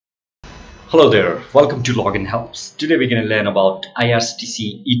Hello there, welcome to Login Helps. Today we're going to learn about IRCTC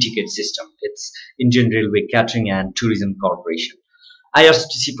e-ticket system. It's Indian Railway Catering and Tourism Corporation.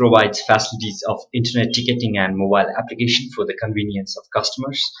 IRCTC provides facilities of internet ticketing and mobile application for the convenience of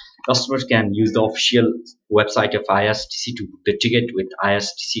customers. Customers can use the official website of IRCTC to book the ticket with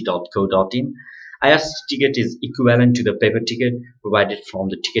irctc.co.in. IRCTC ticket is equivalent to the paper ticket provided from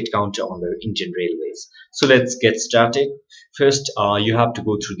the ticket counter on the Indian Railways. So let's get started. First, you have to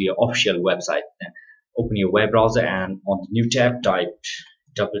go through the official website. Open your web browser and on the new tab type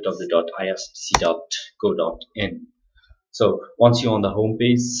www.irctc.co.in. So once you're on the home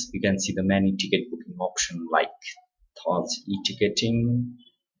page, you can see the many ticket booking option like Thoughts e-ticketing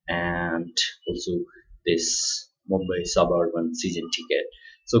and also this Mumbai suburban season ticket.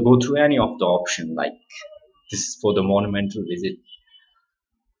 So go through any of the option, like this is for the monumental visit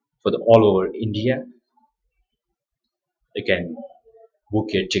for the all over India. You can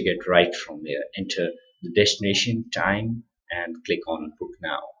book your ticket right from there. Enter the destination, time, and click on book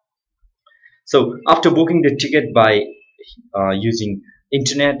now. So after booking the ticket by using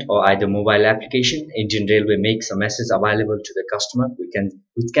internet or either mobile application, Indian Railway makes a message available to the customer which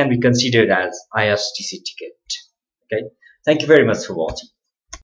can be considered as IRCTC ticket. Okay, thank you very much for watching.